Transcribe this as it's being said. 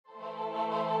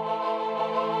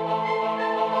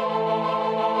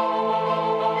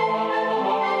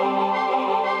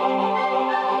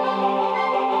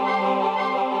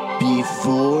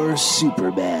Before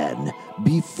Superman,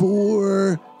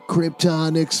 before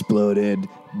Krypton exploded,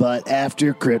 but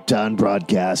after Krypton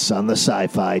broadcasts on the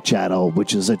Sci-Fi Channel,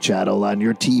 which is a channel on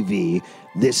your TV,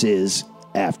 this is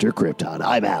After Krypton.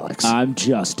 I'm Alex. I'm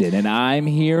Justin, and I'm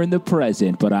here in the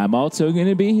present, but I'm also going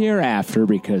to be here after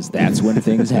because that's when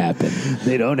things happen.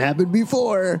 They don't happen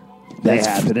before. They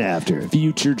happen after.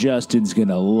 Future Justin's going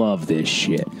to love this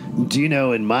shit. Do you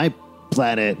know, in my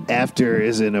planet, after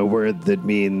isn't a word that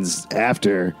means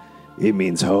after. It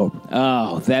means hope.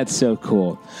 Oh, that's so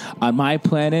cool. On my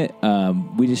planet,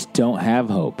 we just don't have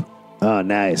hope. Oh,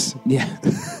 nice. Yeah.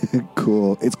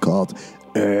 Cool. It's called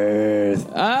Earth.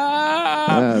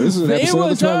 This is an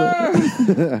episode of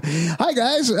the Earth. Hi,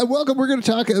 guys. Welcome. We're going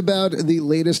to talk about the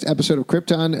latest episode of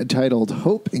Krypton titled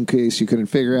Hope, in case you couldn't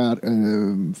figure out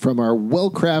from our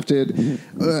well-crafted,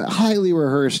 highly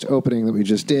rehearsed opening that we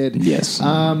just did. Yes.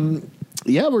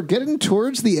 Yeah, we're getting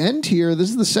towards the end here. This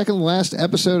is the second to last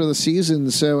episode of the season,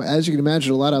 so as you can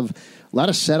imagine, a lot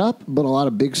of setup, but a lot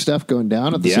of big stuff going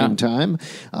down at the same time.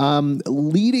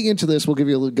 Leading into this, we'll give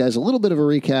you guys a little bit of a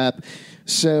recap.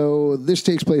 So this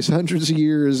takes place hundreds of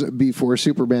years before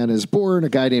Superman is born. A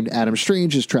guy named Adam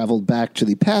Strange has traveled back to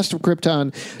the past of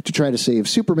Krypton to try to save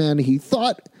Superman. He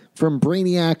thought from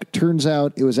Brainiac. Turns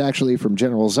out it was actually from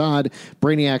General Zod.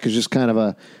 Brainiac is just kind of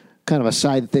a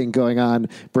side thing going on.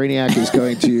 Brainiac is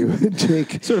going to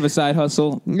take... Sort of a side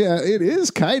hustle. Yeah, it is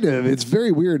kind of. It's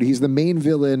very weird. He's the main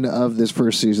villain of this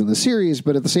first season of the series,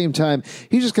 but at the same time,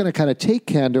 he's just going to kind of take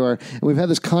Kandor, and we've had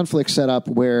this conflict set up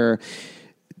where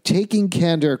taking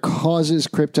Kandor causes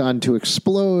Krypton to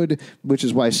explode, which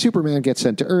is why Superman gets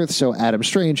sent to Earth, so Adam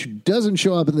Strange, who doesn't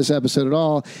show up in this episode at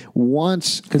all,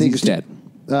 wants... Because he's dead.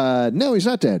 No, he's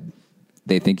not dead.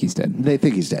 They think he's dead. They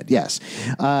think he's dead, yes.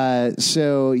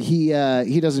 So he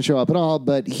doesn't show up at all,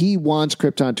 but he wants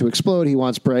Krypton to explode. He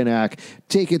wants Brainiac to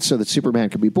take it so that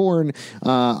Superman can be born.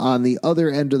 On the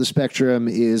other end of the spectrum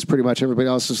is pretty much everybody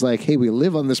else is like, hey, we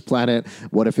live on this planet.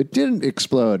 What if it didn't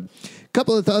explode?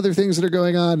 Couple of other things that are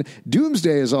going on.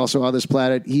 Doomsday is also on this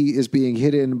planet. He is being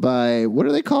hidden by, what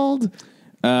are they called?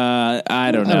 I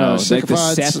don't know. Like the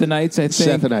Sethanites, I think.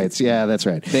 Sethanites, yeah, that's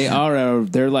right.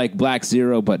 They're like Black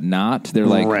Zero, but not. They're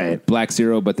like Black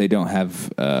Zero, but they don't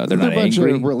have, they're not a bunch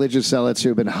angry. Of religious zealots who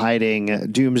have been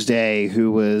hiding Doomsday,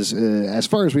 who was, as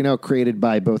far as we know, created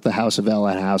by both the House of El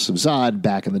and House of Zod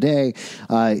back in the day,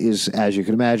 is, as you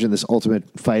can imagine, this ultimate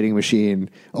fighting machine,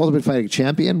 ultimate fighting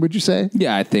champion, would you say?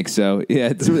 Yeah, I think so. Yeah,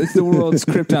 it's the world's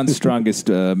Krypton's strongest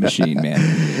machine,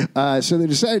 man. So they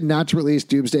decided not to release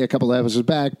Doomsday a couple of episodes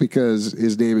back because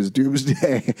his name is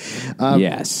Doomsday.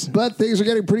 Yes. But things are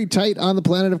getting pretty tight on the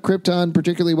planet of Krypton,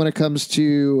 particularly when it comes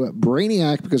to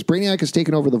Brainiac, because Brainiac has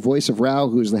taken over the voice of Ra,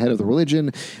 who is the head of the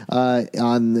religion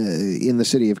in the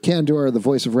city of Kandor. The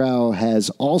voice of Ra has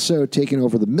also taken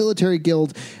over the military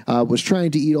guild, was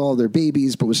trying to eat all their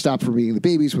babies, but was stopped from eating the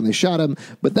babies when they shot him.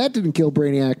 But that didn't kill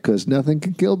Brainiac, because nothing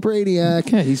can kill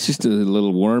Brainiac. Yeah, he's just a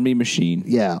little wormy machine.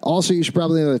 Yeah. Also, you should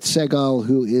probably know that Segal,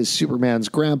 who is Superman's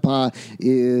grandpa,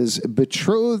 is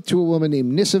betrothed to a woman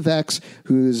named Nissavex,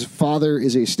 whose father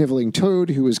is a sniveling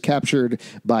toad who was captured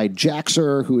by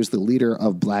Jaxer, who is the leader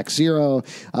of Black Zero.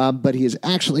 But he is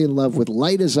actually in love with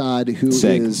Lightazad, who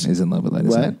Seg is in love with Lightazad.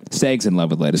 What? Seg's in love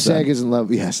with Lightazad. Seg is in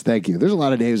love. Yes, thank you. There's a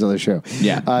lot of names on the show.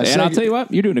 Yeah. And I'll tell you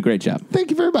what, you're doing a great job.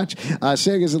 Thank you very much.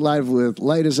 Seg is in love with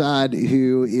Lightazad,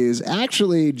 who is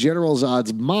actually General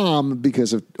Zod's mom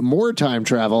because of more time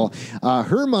travel.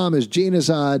 Her mom is Jaina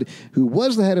Zod, who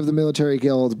was the head of the military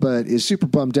guild, but is super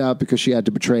bummed out because she had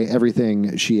to betray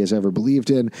everything she has ever believed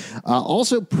in.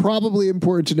 Also, probably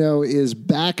important to know is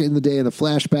back in the day in the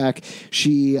flashback,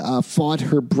 she fought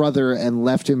her brother and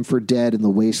left him for dead in the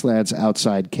wastelands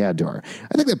outside Kandor.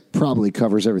 I think that probably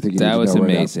covers everything you need to know. That was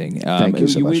amazing. Thank you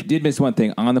so much. We did miss one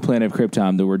thing. On the planet of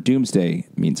Krypton, the word Doomsday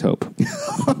means hope.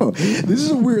 This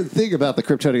is a weird thing about the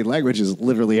Kryptonian language is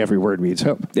literally every word means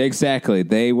hope. Exactly.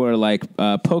 They were like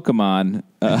Pokemon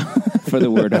for the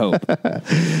word hope.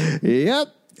 Yep.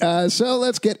 So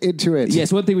let's get into it.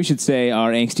 Yes, one thing we should say,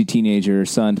 our angsty teenager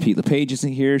son, Pete LePage,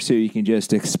 isn't here, so you can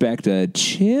just expect a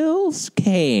chills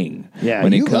king. Yeah,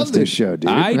 when you love this show, dude.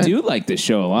 I do like this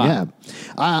show a lot. Yeah.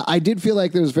 I did feel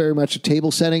like there was very much a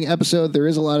table-setting episode. There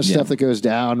is a lot of stuff that goes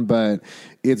down, but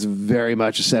it's very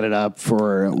much set it up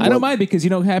for... I don't mind, because you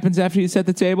know what happens after you set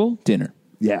the table? Dinner.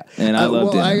 Yeah. And I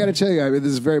love dinner. I got to tell you, I mean,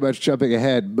 this is very much jumping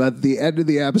ahead, but the end of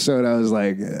the episode, I was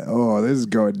like, oh, this is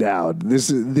going down.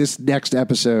 This next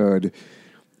episode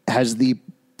has the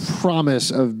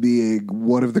promise of being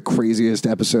one of the craziest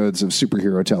episodes of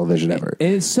superhero television ever.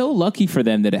 And it's so lucky for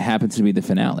them that it happens to be the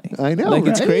finale. I know, like,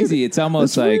 right? It's crazy. It's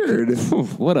almost That's like, weird.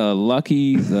 What a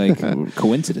lucky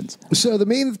coincidence. So the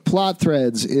main plot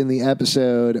threads in the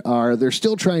episode are they're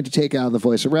still trying to take out the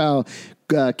voice of Rao.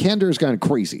 Kandor's gone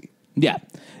crazy. Yeah.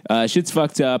 Shit's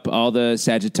fucked up. All the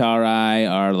Sagittarii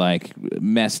are like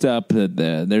messed up.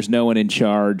 There's no one in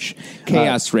charge.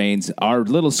 Chaos reigns. Our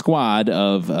little squad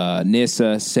of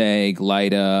Nyssa, Seg,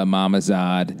 Lyta, Mama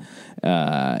Zod,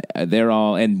 they're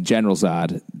all, and General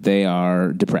Zod, they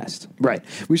are depressed. Right.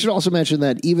 We should also mention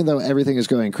that even though everything is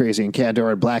going crazy in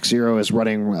Kandor and Black Zero is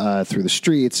running through the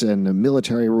streets and the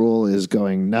military rule is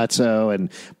going nutso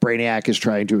and Brainiac is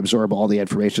trying to absorb all the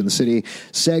information in the city,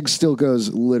 Seg still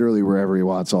goes literally wherever he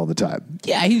wants all the time.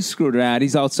 Yeah, he's screwed around.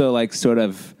 He's also like sort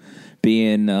of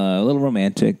being a little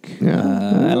romantic. Yeah.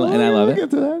 And I love it. We'll get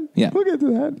to that. Yeah. We'll get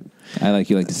to that.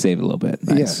 You like to save it a little bit.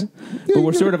 Nice. Yeah. But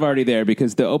we're sort of already there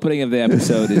because the opening of the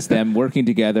episode is them working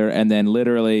together and then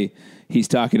literally he's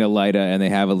talking to Lyta and they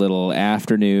have a little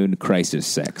afternoon crisis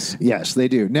sex. Yes, they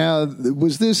do. Now,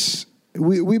 was this...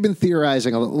 We've been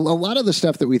theorizing. A lot of the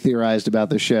stuff that we theorized about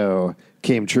the show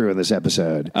came true in this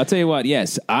episode. I'll tell you what,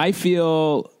 yes. I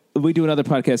feel... We do another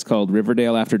podcast called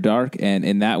Riverdale After Dark, and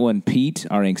in that one, Pete,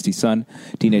 our angsty son,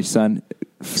 teenage son,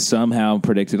 somehow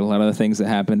predicted a lot of the things that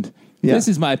happened. Yeah. This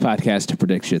is my podcast to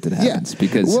predict shit that happens.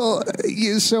 Because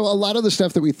so a lot of the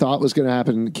stuff that we thought was going to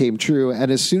happen came true, and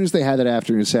as soon as they had that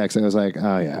afternoon sex, I was like,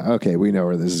 oh, yeah, okay, we know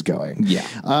where this is going. Yeah.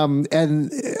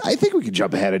 And I think we can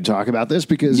jump ahead and talk about this,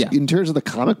 because in terms of the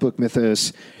comic book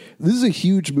mythos, this is a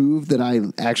huge move that I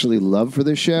actually love for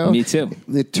this show. Me too.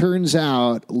 It turns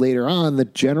out later on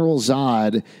that General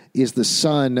Zod is the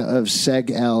son of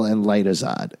Seg-El and Lyta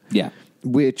Zod. Yeah.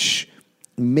 Which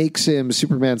makes him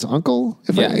Superman's uncle,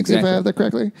 if I have that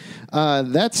correctly.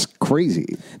 That's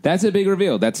crazy. That's a big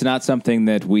reveal. That's not something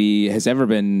that has ever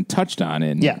been touched on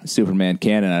in Superman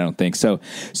canon, I don't think. So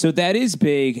that is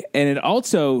big. And it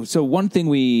also, one thing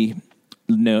we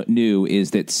knew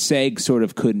is that Seg sort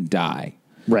of couldn't die.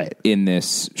 Right. In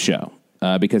this show,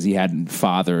 because he hadn't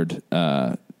fathered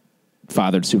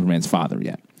Superman's father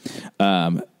yet.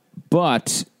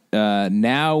 But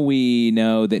now we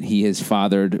know that he has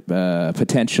fathered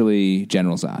potentially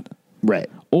General Zod.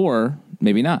 Right. Or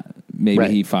maybe not. Maybe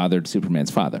he fathered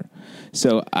Superman's father.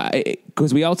 So,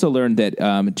 because we also learned that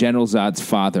General Zod's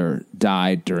father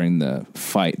died during the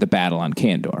battle on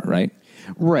Kandor, right?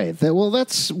 Right.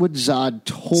 That's what Zod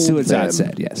told them. That's what Zod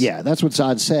said, yes. Yeah, that's what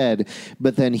Zod said.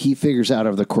 But then he figures out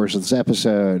over the course of this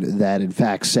episode that, in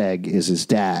fact, Seg is his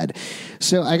dad.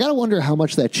 So I got to wonder how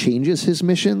much that changes his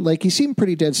mission. Like, he seemed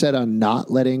pretty dead set on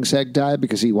not letting Seg die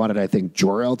because he wanted, I think,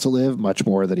 Jor-El to live much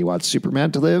more than he wants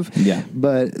Superman to live. Yeah.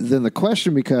 But then the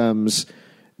question becomes,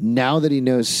 now that he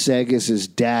knows Seg is his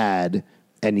dad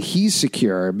and he's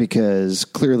secure because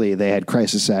clearly they had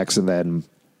crisis sex and then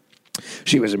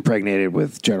she was impregnated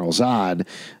with General Zod.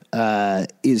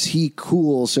 Is he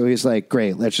cool? So he's like,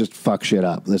 great, let's just fuck shit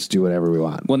up. Let's do whatever we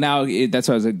want. Well, now that's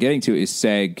what I was getting to is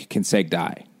can Seg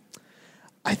die?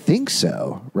 I think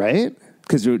so, right?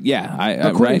 Because,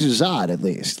 according to Zod, at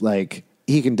least, like,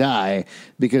 he can die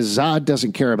because Zod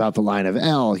doesn't care about the line of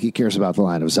El. He cares about the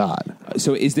line of Zod.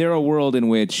 So is there a world in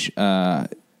which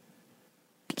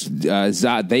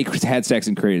Zod, they had sex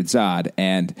and created Zod,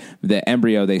 and the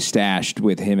embryo they stashed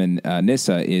with him and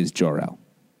Nyssa is Jor-El?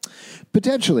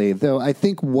 Potentially, though I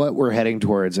think what we're heading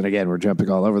towards, and again, we're jumping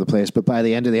all over the place, but by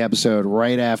the end of the episode,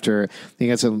 right after he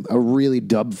gets a really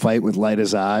dumb fight with Lyta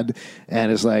Zod,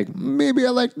 and is like, maybe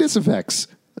I like this effects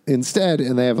instead,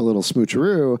 and they have a little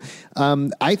smoocheroo.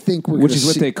 I think we're which is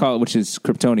what they call it, which is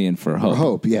Kryptonian for hope.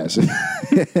 Hope, yes.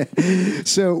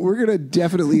 So we're going to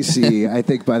definitely see, I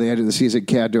think by the end of the season,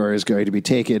 Kandor is going to be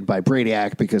taken by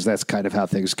Brainiac because that's kind of how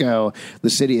things go. The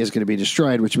city is going to be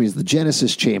destroyed, which means the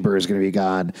Genesis chamber is going to be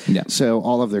gone. Yeah. So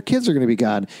all of their kids are going to be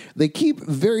gone. They keep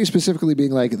very specifically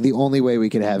being like, the only way we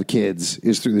can have kids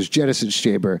is through this Genesis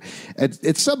chamber.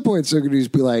 At some point, they're going to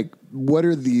just be like, what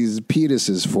are these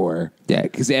penises for? Yeah,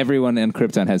 because everyone in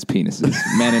Krypton has penises,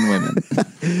 men and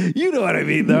women. You know what I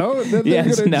mean, though?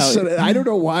 I don't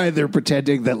know why they're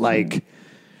pretending that, like...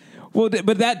 Well,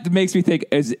 but that makes me think,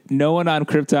 is no one on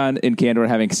Krypton in Kandor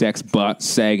having sex but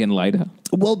Seg and Lyta?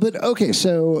 Well, but, okay,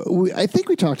 so I think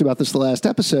we talked about this the last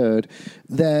episode,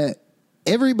 that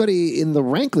everybody in the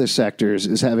rankless sectors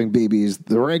is having babies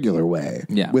the regular way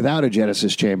without a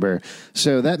Genesis chamber.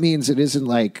 So that means it isn't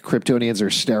like Kryptonians are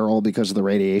sterile because of the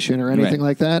radiation or anything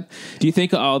like that. Do you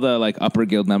think all the like upper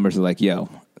guild members are like, yo,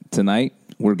 tonight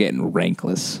we're getting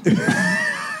rankless?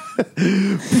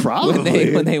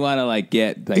 Probably. when they want to like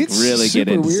get like it's really get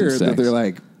into weird some sex. that they're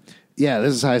like, yeah,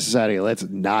 this is high society. Let's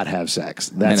not have sex.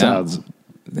 That sounds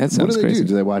That sounds What do they crazy. do?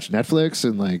 Do they watch Netflix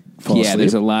and like fall asleep?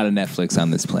 There's a lot of Netflix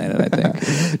on this planet, I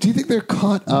think. Do you think they're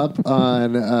caught up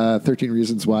on 13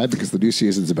 Reasons Why? Because the new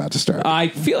season's about to start. I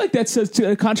feel like that's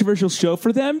a controversial show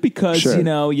for them because,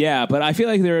 but I feel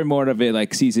like they're more of it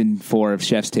like season 4 of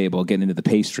Chef's Table, getting into the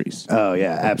pastries. Oh,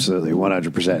 yeah, absolutely.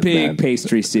 100%. Big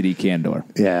pastry city candor.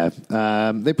 Yeah.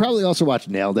 They probably also watch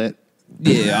Nailed It.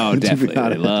 Yeah, definitely. I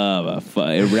love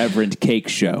a irreverent cake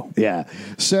show. Yeah.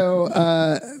 So,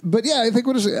 but yeah, I think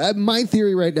my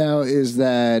theory right now is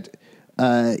that,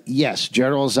 yes,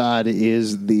 General Zod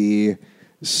is the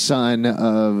son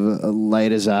of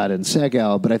Lyta Zod and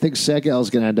Segel, but I think Segel is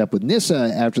going to end up with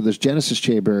Nyssa after this Genesis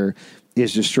chamber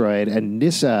is destroyed, and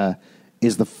Nyssa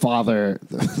is the father.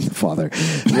 Well,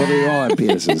 they all have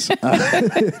penises.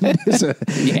 Nyssa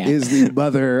is the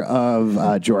mother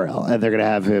of Jor-El, and they're going to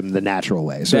have him the natural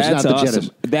way. So that's it's not the awesome.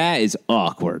 Genesis. That is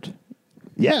awkward.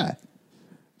 Yeah.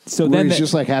 So where then he's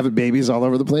just like having babies all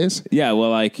over the place. Yeah, well,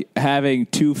 like having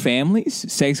two families.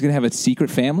 Seg's going to have a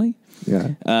secret family.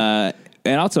 Yeah.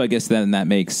 And also, I guess then that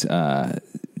makes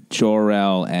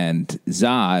Jor-El and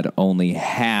Zod only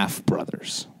half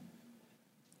brothers.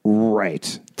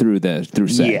 Right. Through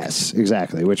Seg. Yes,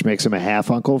 exactly. Which makes him a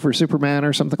half uncle for Superman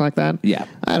or something like that. Yeah.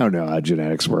 I don't know how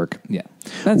genetics work. Yeah.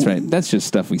 That's right. That's just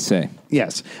stuff we say.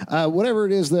 Yes. Whatever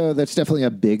it is, though, that's definitely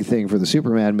a big thing for the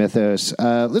Superman mythos.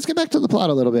 Let's get back to the plot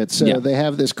a little bit. So they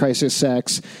have this crisis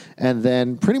sex, and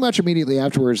then pretty much immediately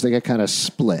afterwards, they get kind of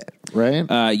split,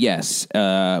 right? Yes.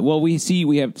 Well, we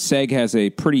have Seg has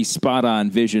a pretty spot-on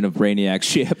vision of Brainiac's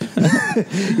ship.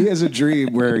 He has a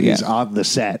dream where he's on the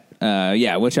set.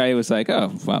 Which I was like,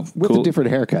 oh, wow, with cool. a different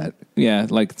haircut. Yeah,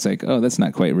 like it's like, oh, that's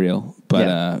not quite real,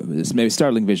 but it's maybe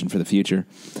startling vision for the future,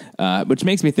 which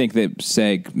makes me think that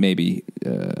Seg maybe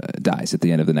dies at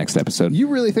the end of the next episode. You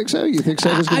really think so? You think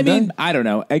Seg is going to die? I don't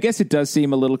know. I guess it does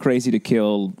seem a little crazy to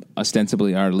kill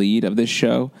ostensibly our lead of this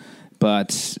show,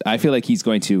 but I feel like he's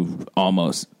going to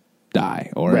almost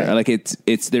die, or like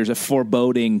it's there's a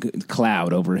foreboding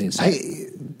cloud over his head.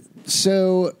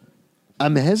 So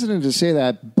I'm hesitant to say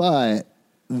that, but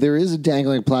there is a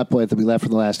dangling plot point that we left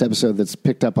from the last episode that's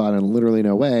picked up on in literally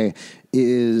no way,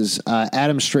 is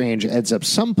Adam Strange ends up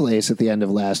someplace at the end of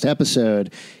last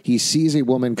episode. He sees a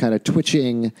woman kind of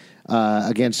twitching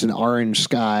against an orange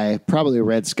sky, probably a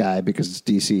red sky because it's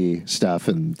DC stuff,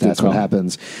 and that's what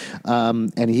happens.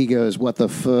 And he goes, what the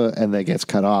fuck? And that gets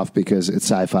cut off because it's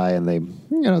sci-fi, and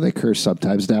they curse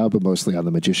sometimes now, but mostly on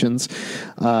the magicians.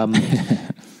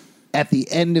 At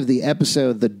the end of the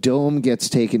episode, the dome gets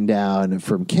taken down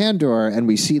from Kandor, and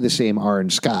we see the same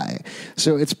orange sky.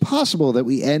 So it's possible that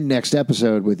we end next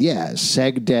episode with,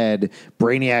 Seg dead,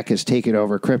 Brainiac has taken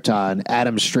over Krypton,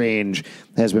 Adam Strange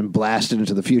has been blasted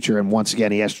into the future, and once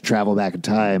again he has to travel back in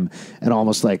time and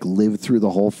almost like live through the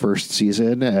whole first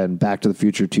season and Back to the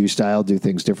Future 2 style, do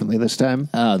things differently this time.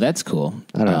 Oh, that's cool.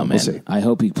 I don't know. We'll see. I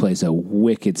hope he plays a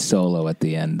wicked solo at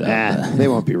the end. They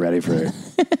won't be ready for it.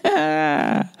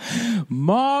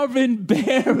 Marvin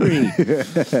Berry.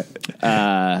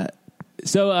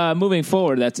 So moving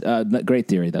forward, that's a great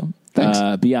theory, though.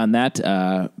 Thanks. Beyond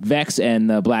that, Vex and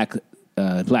the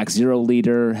Black Zero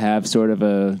leader have sort of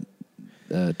a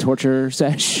torture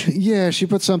sesh. Yeah, she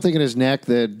puts something in his neck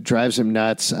that drives him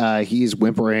nuts. He's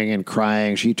whimpering and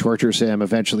crying. She tortures him.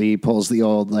 Eventually, he pulls the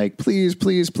old, like, please,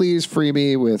 please, please free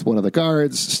me with one of the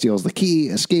guards, steals the key,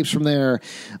 escapes from there,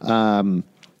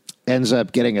 ends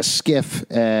up getting a skiff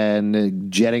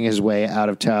and jetting his way out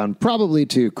of town, probably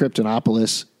to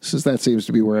Kryptonopolis, since that seems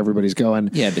to be where everybody's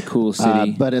going. Yeah, the cool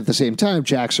city. But at the same time,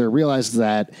 Jaxer realizes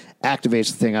that,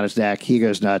 activates the thing on his neck, he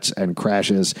goes nuts and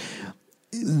crashes.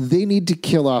 They need to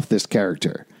kill off this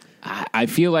character. I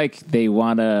feel like they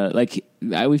want to,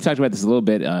 we've talked about this a little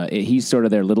bit. He's sort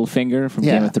of their Littlefinger from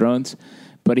Game of Thrones,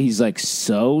 but he's like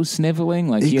so sniveling.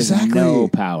 Like he has no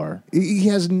power. He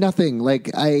has nothing. Like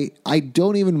I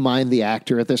don't even mind the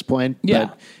actor at this point. Yeah.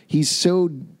 But he's so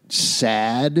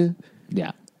sad.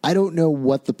 Yeah. I don't know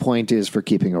what the point is for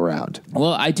keeping around.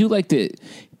 Well, I do like that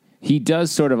he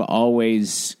does sort of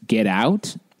always get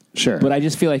out. Sure. But I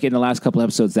just feel like in the last couple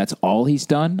episodes, that's all he's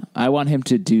done. I want him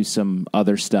to do some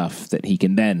other stuff that he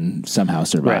can then somehow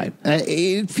survive. Right.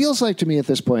 It feels like to me at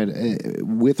this point,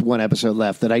 with one episode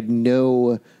left, that I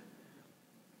know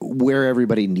where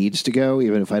everybody needs to go,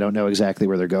 even if I don't know exactly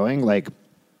where they're going. Like,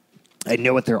 I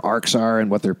know what their arcs are and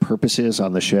what their purpose is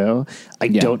on the show. I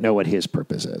don't know what his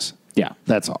purpose is. Yeah.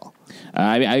 That's all.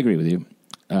 I agree with you.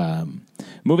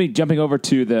 Jumping over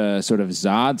to the sort of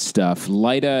Zod stuff,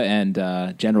 Lyta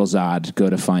and General Zod go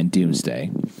to find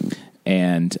Doomsday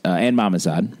and Mama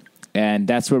Zod. And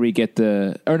that's where we get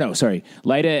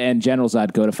Lyta and General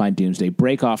Zod go to find Doomsday,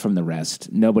 break off from the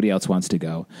rest. Nobody else wants to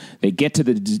go. They get to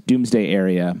the Doomsday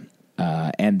area,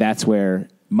 and that's where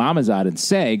Mama Zod and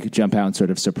Seg jump out and sort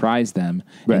of surprise them.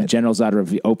 Right. And General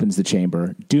Zod opens the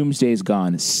chamber. Doomsday's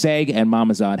gone. Seg and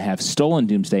Mama Zod have stolen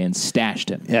Doomsday and stashed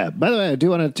him. Yeah. By the way, I do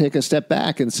want to take a step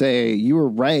back and say you were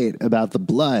right about the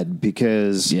blood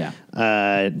because General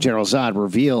Zod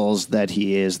reveals that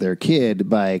he is their kid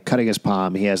by cutting his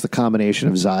palm. He has the combination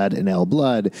of Zod and El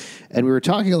blood. And we were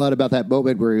talking a lot about that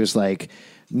moment where he was like,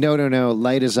 no,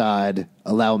 Lyta Zod,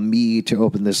 allow me to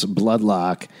open this blood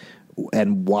lock.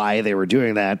 And why they were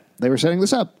doing that, they were setting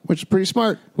this up, which is pretty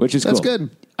smart. That's cool. Good.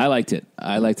 I liked it.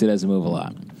 I liked it as a move a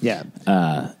lot. Yeah.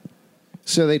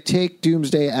 So they take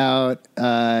Doomsday out,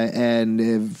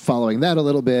 and following that a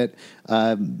little bit,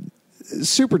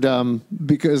 super dumb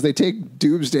because they take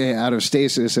Doomsday out of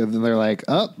stasis, and then they're like,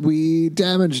 we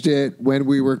damaged it when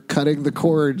we were cutting the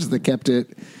cords that kept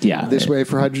it this way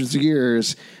for hundreds of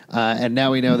years. And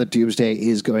now we know that Doomsday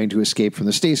is going to escape from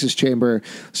the stasis chamber,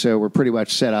 so we're pretty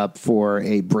much set up for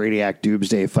a Brainiac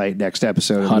Doomsday fight next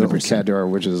episode of 100%. Kandor,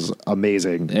 which is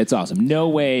amazing. It's awesome. No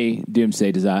way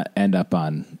Doomsday does not end up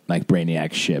on like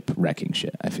Brainiac's ship wrecking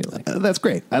shit, I feel like. That's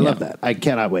great. I love that. I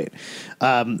cannot wait.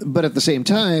 But at the same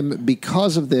time,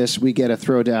 because of this, we get a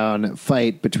throwdown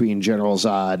fight between General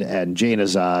Zod and Jaina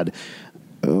Zod,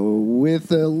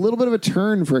 with a little bit of a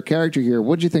turn for a character here.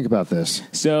 What did you think about this?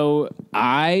 So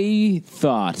I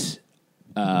thought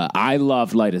I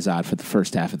loved Lyta Zod for the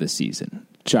first half of the season.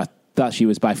 I thought she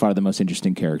was by far the most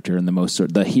interesting character and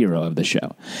the hero of the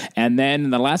show. And then in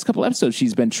the last couple episodes,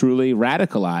 she's been truly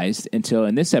radicalized until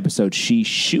in this episode, she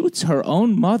shoots her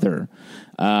own mother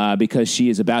because she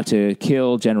is about to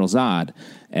kill General Zod.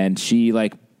 And she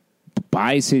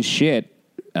buys his shit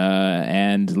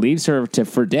and leaves her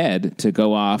for dead to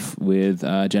go off with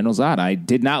General Zod. I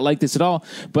did not like this at all,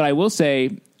 but I will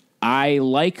say I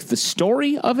like the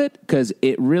story of it because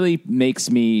it really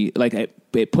makes me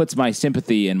it puts my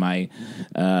sympathy in my.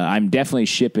 I'm definitely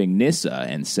shipping Nyssa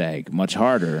and Seg much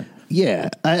harder. Yeah.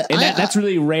 That's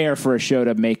really rare for a show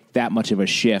to make that much of a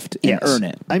shift and earn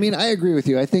it. I mean, I agree with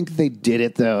you. I think they did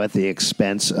it, though, at the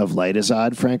expense of Lyta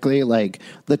Zod, frankly.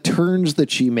 The turns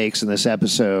that she makes in this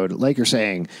episode, like you're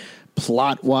saying,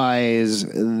 plot-wise,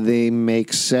 they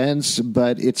make sense,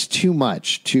 but it's too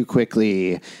much too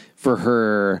quickly for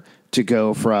her to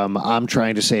go from, I'm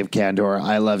trying to save Kandor,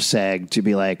 I love Seg, to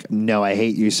be like, no, I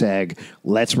hate you, Seg.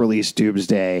 Let's release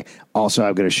Doomsday. Also,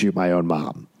 I'm going to shoot my own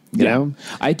mom. You know?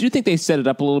 I do think they set it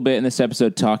up a little bit in this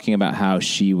episode, talking about how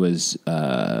she was,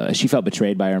 she felt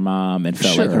betrayed by her mom and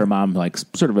felt like her mom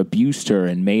sort of abused her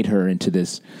and made her into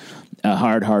this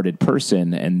hard-hearted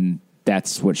person, and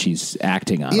that's what she's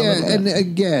acting on. Yeah, and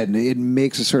again, it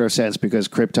makes a sort of sense because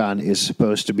Krypton is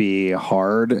supposed to be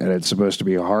hard and it's supposed to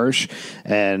be harsh,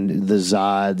 and the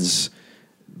Zods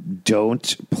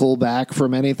don't pull back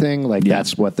from anything.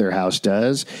 That's what their house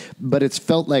does. But it's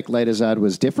felt like Lyta Zod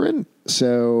was different.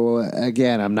 So,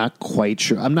 again, I'm not quite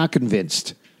sure. I'm not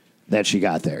convinced that she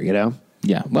got there, you know?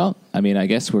 Yeah. Well, I mean, I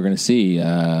guess we're going to see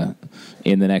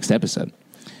in the next episode.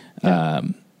 Yeah.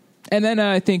 And then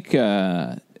I think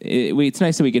it's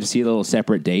nice that we get to see little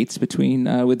separate dates between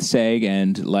with Seg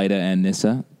and Lyta and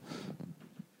Nyssa.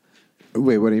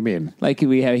 Wait, what do you mean?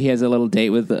 He has a little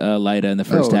date with Lyta in the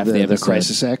first half of the episode. The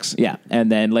Crisis X? Yeah,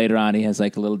 and then later on he has a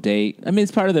little date. I mean,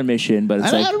 it's part of their mission, but it's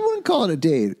I don't want to call it a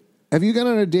date. Have you gone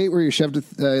on a date where you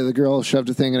the girl shoved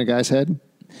a thing in a guy's head?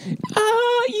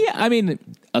 Yeah, I mean,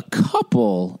 a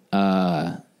couple,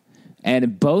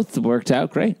 and both worked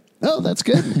out great. Oh, that's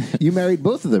good. You married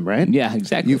both of them, right? Yeah,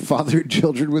 exactly. You fathered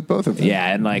children with both of them.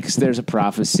 Yeah, and there's a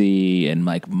prophecy, and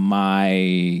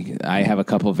I have a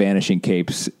couple vanishing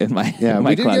capes in my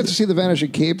we did closet. get to see the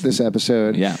vanishing cape this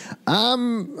episode. Yeah.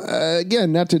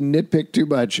 Again, not to nitpick too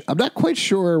much, I'm not quite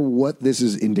sure what this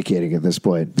is indicating at this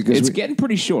point because it's getting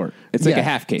pretty short. It's like a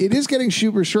half cape. It is getting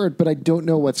super short, but I don't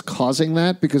know what's causing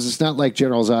that because it's not like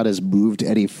General Zod has moved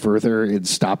any further in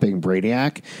stopping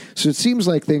Brainiac. So it seems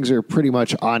like things are pretty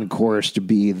much on course to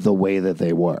be the way that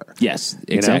they were. Yes,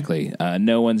 exactly.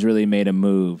 No one's really made a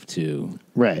move to...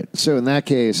 Right. So in that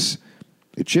case,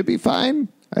 it should be fine,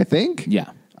 I think. Yeah.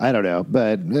 I don't know,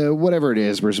 but whatever it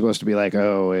is, we're supposed to be like,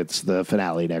 oh, it's the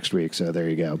finale next week, so there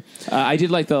you go. I did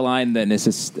like the line that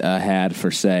Nyssa had for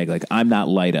Seg, I'm not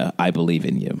Lyta, I believe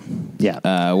in you.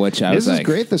 Yeah. Which I was like... This is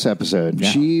great this episode.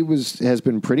 Yeah. She has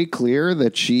been pretty clear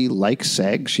that she likes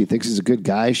Seg. She thinks he's a good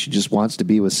guy. She just wants to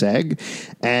be with Seg.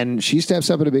 And she steps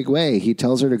up in a big way. He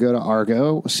tells her to go to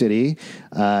Argo City.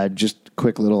 Just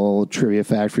quick little trivia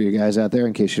fact for you guys out there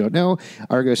in case you don't know.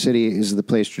 Argo City is the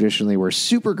place traditionally where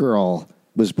Supergirl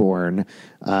was born,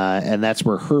 and that's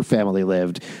where her family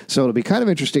lived. So it'll be kind of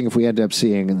interesting if we end up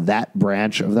seeing that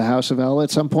branch of the House of L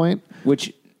at some point.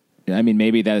 Which, I mean,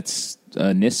 maybe that's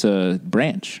a Nyssa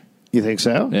branch. You think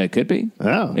so? It could be.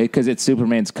 Oh. Because it's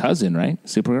Superman's cousin, right?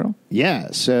 Supergirl? Yeah,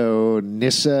 so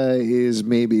Nyssa is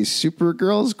maybe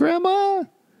Supergirl's grandma?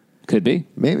 Could be.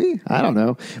 Maybe. I don't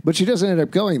know. But she doesn't end up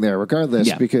going there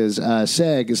regardless because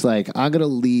Seg is like, I'm going to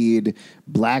lead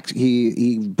Black...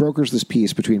 He brokers this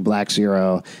peace between Black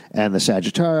Zero and the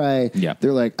Sagittari. Yeah.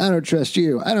 They're like, I don't trust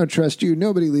you. I don't trust you.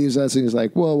 Nobody leaves us. And he's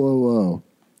like, whoa, whoa, whoa.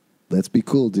 Let's be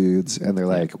cool, dudes. And they're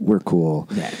like, we're cool.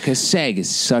 Yeah, because Seg is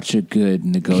such a good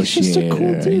negotiator. He's just a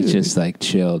cool dude. He's just like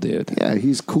chill, dude. Yeah,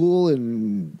 he's cool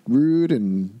and rude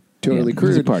and totally crude.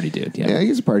 He's a party dude. Yeah,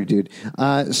 he's a party dude.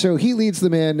 So he leads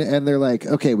them in, and they're like,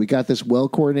 okay, we got this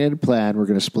well-coordinated plan. We're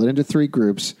going to split into 3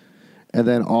 groups, and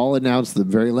then all announce them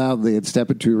very loudly and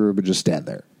step into a room and just stand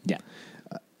there. Yeah.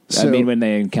 I mean, when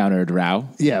they encountered Rao.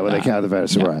 Yeah, when they encountered the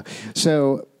Venus of Rao.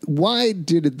 So why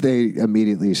did they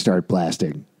immediately start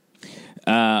blasting?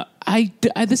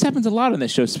 This happens a lot on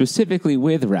this show, specifically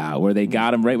with Rao, where they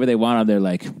got him right where they want him. They're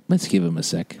like, let's give him a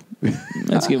sec.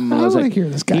 Let's give him a sec. I want to hear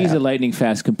this guy. He's a lightning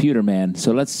fast computer man,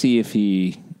 so let's see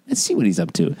what he's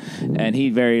up to. And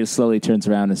he very slowly turns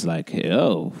around and is like,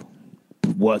 oh,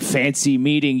 what fancy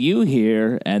meeting you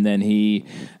here. And then he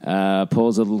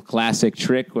pulls a little classic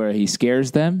trick where he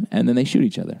scares them, and then they shoot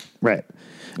each other. Right.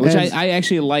 Which I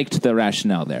actually liked the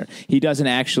rationale there. He doesn't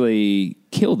actually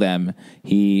kill them.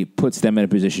 He puts them in a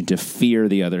position to fear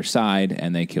the other side,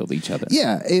 and they killed each other.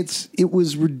 Yeah, it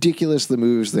was ridiculous, the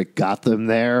moves that got them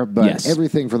there, but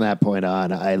everything from that point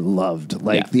on I loved.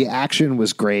 The action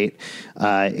was great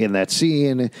in that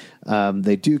scene.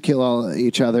 They do kill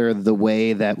each other. The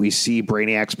way that we see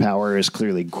Brainiac's power is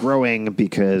clearly growing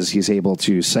because he's able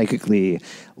to psychically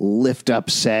lift up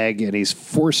Seg, and he's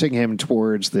forcing him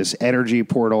towards this energy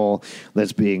portal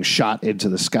that's being shot into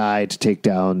the sky to take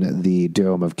down the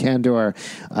Dome of Kandor.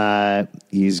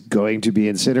 He's going to be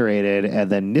incinerated, and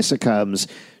then Nyssa comes,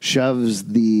 shoves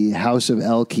the House of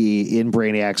L key in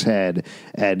Brainiac's head,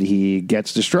 and he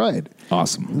gets destroyed.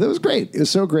 Awesome. That was great. It was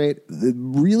so great.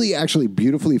 Really, actually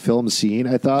beautifully filmed scene,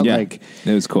 I thought. Yeah, it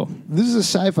was cool. This is a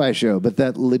sci-fi show, but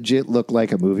that legit looked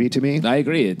like a movie to me. I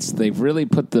agree. They've really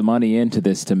put the money into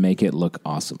this to make it look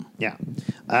awesome. Yeah.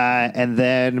 And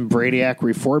then Brainiac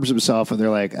reforms himself, and they're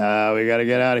like, we got to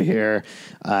get out of here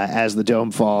as the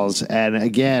dome falls. And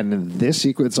again, this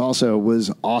sequence also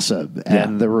was awesome. Yeah.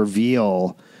 And the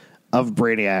reveal of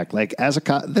Brainiac,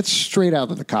 that's straight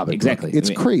out of the comic exactly. book. It's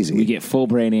crazy. We get full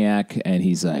Brainiac, and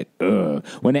he's like, ugh.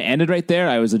 When it ended right there,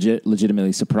 I was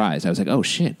legitimately surprised. I was like, oh,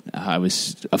 shit.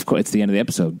 Of course, it's the end of the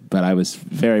episode, but I was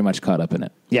very much caught up in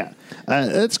it. Yeah,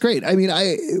 that's great. I mean,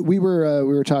 we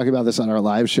were talking about this on our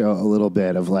live show a little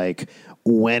bit of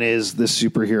when is the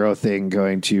superhero thing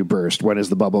going to burst? When is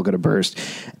the bubble going to burst?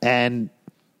 And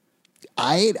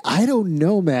I don't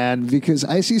know, man, because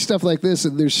I see stuff like this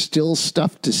and there's still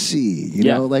stuff to see, you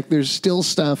know, there's still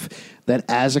stuff that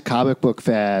as a comic book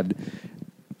fan,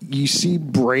 you see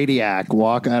Brainiac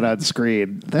walk out on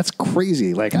screen. That's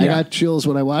crazy. I got chills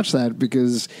when I watched that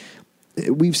because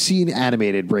we've seen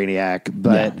animated Brainiac,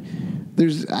 but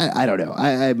I don't know.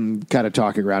 I'm kind of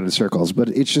talking around in circles, but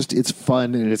it's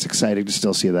fun and it's exciting to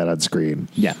still see that on screen.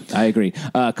 Yeah, I agree.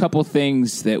 A couple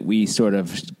things that we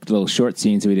little short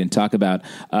scenes that we didn't talk about.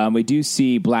 We do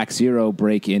see Black Zero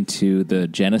break into the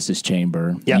Genesis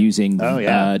chamber using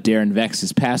Darren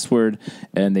Vex's password,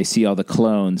 and they see all the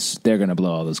clones. They're going to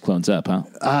blow all those clones up,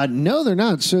 huh? No, they're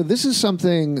not. So this is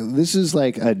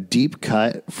a deep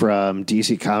cut from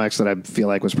DC Comics that I feel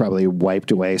like was probably wiped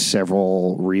away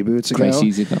several reboots ago.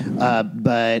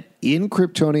 But in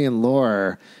Kryptonian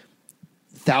lore,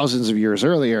 thousands of years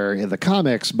earlier in the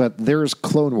comics, but there's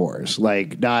Clone Wars,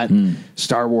 not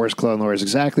Star Wars Clone Wars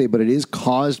exactly, but it is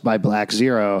caused by Black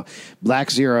Zero.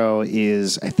 Black Zero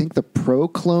is, I think, the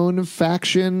pro-clone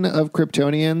faction of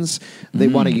Kryptonians. They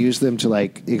want to use them to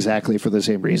exactly for the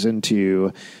same reason,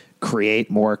 to create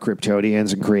more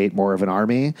Kryptonians and create more of an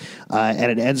army.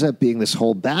 And it ends up being this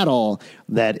whole battle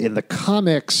that in the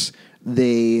comics,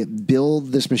 they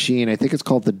build this machine, I think it's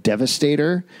called the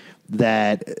Devastator,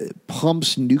 that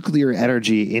pumps nuclear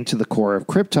energy into the core of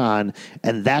Krypton,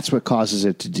 and that's what causes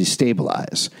it to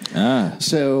destabilize.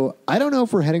 So I don't know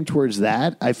if we're heading towards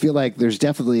that. I feel like there's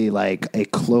definitely a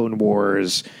Clone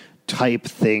Wars type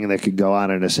thing that could go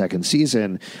on in a second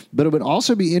season, but it would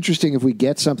also be interesting if we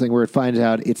get something where it finds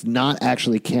out it's not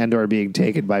actually Kandor being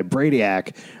taken by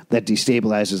Brainiac that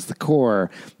destabilizes the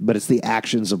core, but it's the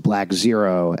actions of Black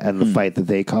Zero and the fight that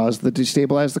they caused that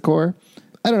destabilize the core.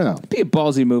 I don't know. It'd be a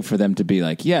ballsy move for them to be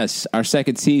like, yes, our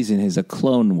second season is a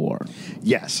clone war.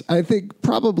 Yes. I think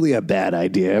probably a bad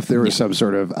idea if there was some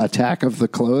sort of attack of the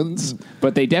clones.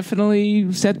 But they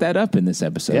definitely set that up in this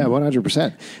episode. Yeah,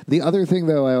 100%. The other thing,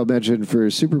 though, I'll mention for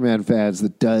Superman fans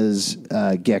that does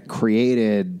get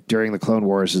created during the Clone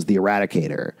Wars is the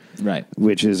Eradicator. Right.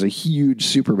 Which is a huge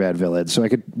Superman villain. So I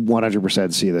could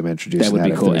 100% see them introducing that.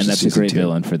 Would be cool. And that's a great 2.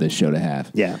 villain for this show to have.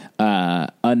 Yeah.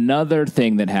 Another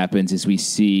thing that happens is we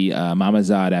see Mama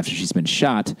Zod, after she's been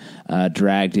shot,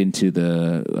 dragged into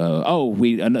the...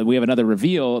 we have another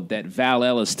reveal that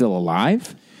Val-El is still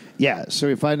alive. Yeah, so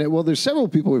we find out... Well, there's several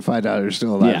people we find out are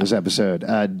still alive in this episode.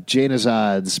 Jaina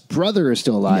Zod's brother is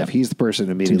still alive. Yep. He's the person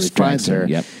who immediately finds her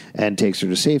and takes her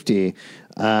to safety.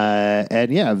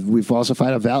 And we've also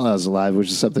found out Val-El's alive, which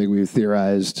is something we've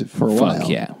theorized for a while.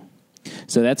 Yeah.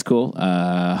 So that's cool.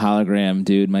 Hologram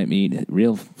dude might meet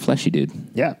real fleshy dude.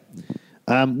 Yeah.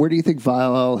 Where do you think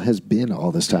Val-El has been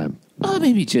all this time?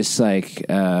 Maybe just like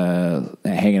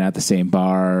hanging out at the same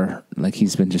bar. Like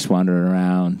he's been just wandering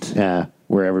around. Yeah,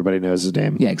 where everybody knows his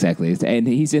name. Yeah, exactly. And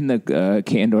he's in the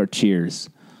Kandor Cheers.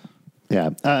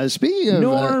 Yeah. Speaking of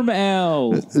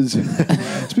Norm-El.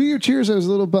 Speaking of Cheers, I was a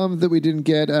little bummed that we didn't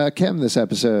get Kem this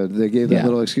episode. They gave that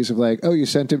little excuse of like, oh, you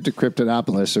sent him to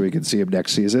Kryptonopolis so we can see him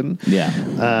next season. Yeah.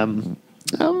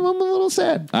 I'm a little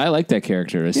sad. I like that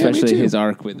character, especially his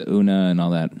arc with Una and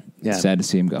all that. Yeah. Sad to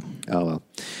see him go. Oh,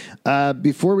 well.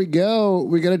 Before we go,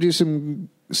 we got to do some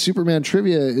Superman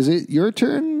trivia. Is it your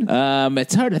turn?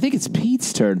 It's hard. I think it's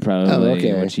Pete's turn, probably. Oh,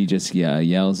 okay. Which he just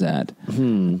yells at.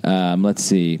 Let's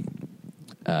see.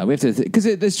 We have to, because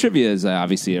this trivia is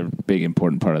obviously a big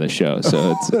important part of the show.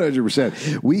 So it's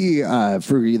 100%. We,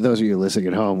 for those of you listening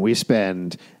at home, we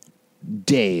spend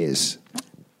days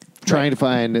trying to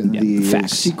find the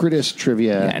secretest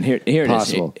trivia and here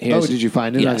possible. It is. Did you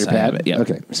find it on your pad? I have it,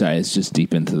 Okay. Sorry, it's just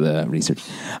deep into the research.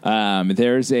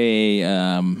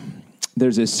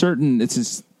 There's a certain, this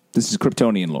is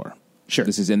Kryptonian lore. Sure.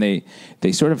 This is, and they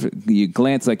sort of, you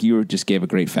glance like you just gave a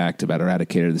great fact about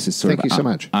Eradicator. This is sort Thank you so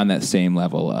much. On that same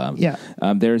level.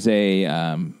 There's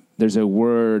a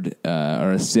word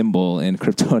or a symbol in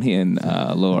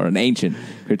Kryptonian lore, an ancient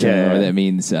Kryptonian lore that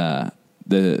means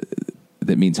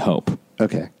that means hope.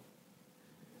 Okay.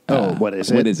 What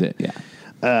is it? What is it? Yeah.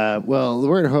 Well, the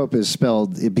word hope is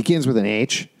spelled, it begins with an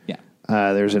H. Yeah.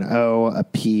 There's an O, a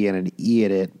P, and an E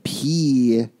in it.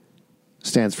 P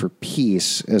stands for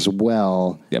peace as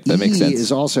well. Yep, that makes sense.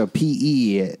 Is also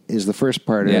PE is the first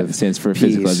part of it stands for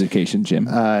physical education, Jim.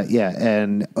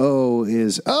 And O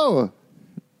is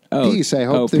peace. I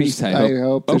hope there's peace. I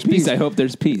hope there's peace. I hope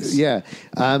there's peace. Yeah.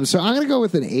 So I'm going to go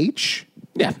with an H.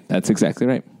 Yeah, that's exactly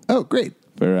right. Oh, great.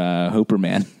 For Hooper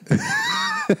Man.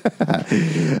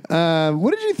 What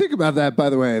did you think about that, by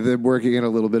the way, them working in a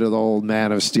little bit of the old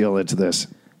Man of Steel into this?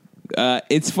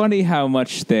 It's funny how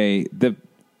much I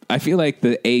feel like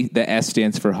the S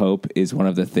stands for hope is one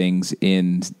of the things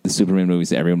in the Superman movies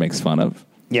that everyone makes fun of.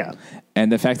 Yeah. And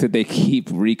the fact that they keep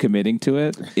recommitting to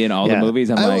it in all the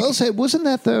movies, I will say, wasn't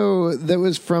that, though, that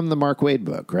was from the Mark Waid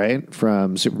book, right?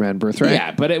 From Superman Birthright?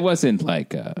 Yeah, but it wasn't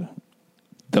like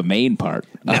the main part.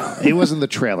 No, it wasn't the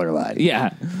trailer line. Yeah.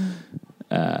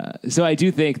 So I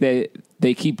do think that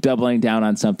they keep doubling down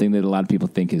on something that a lot of people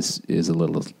think is a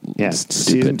little stupid.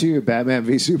 Season 2, Batman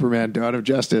v Superman, Dawn of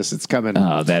Justice. It's coming.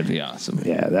 Oh, that'd be awesome.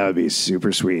 Yeah, that would be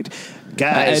super sweet.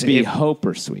 Guys. That'd be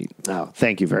hoper sweet. Oh,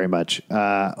 thank you very much.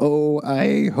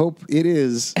 I hope it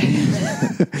is.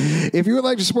 If you would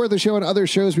like to support the show and other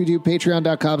shows we do,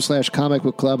 patreon.com/Comic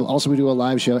Book Club. Also, we do a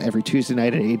live show every Tuesday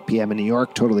night at 8 p.m. in New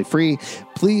York, totally free.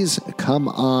 Please come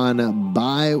on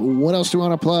by. What else do you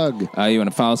want to plug? You want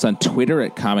to follow us on Twitter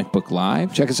at Comic Book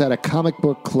Live. Check us out at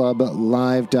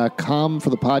comicbookclublive.com for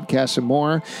the podcast and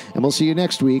more. And we'll see you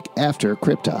next week after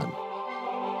Krypton.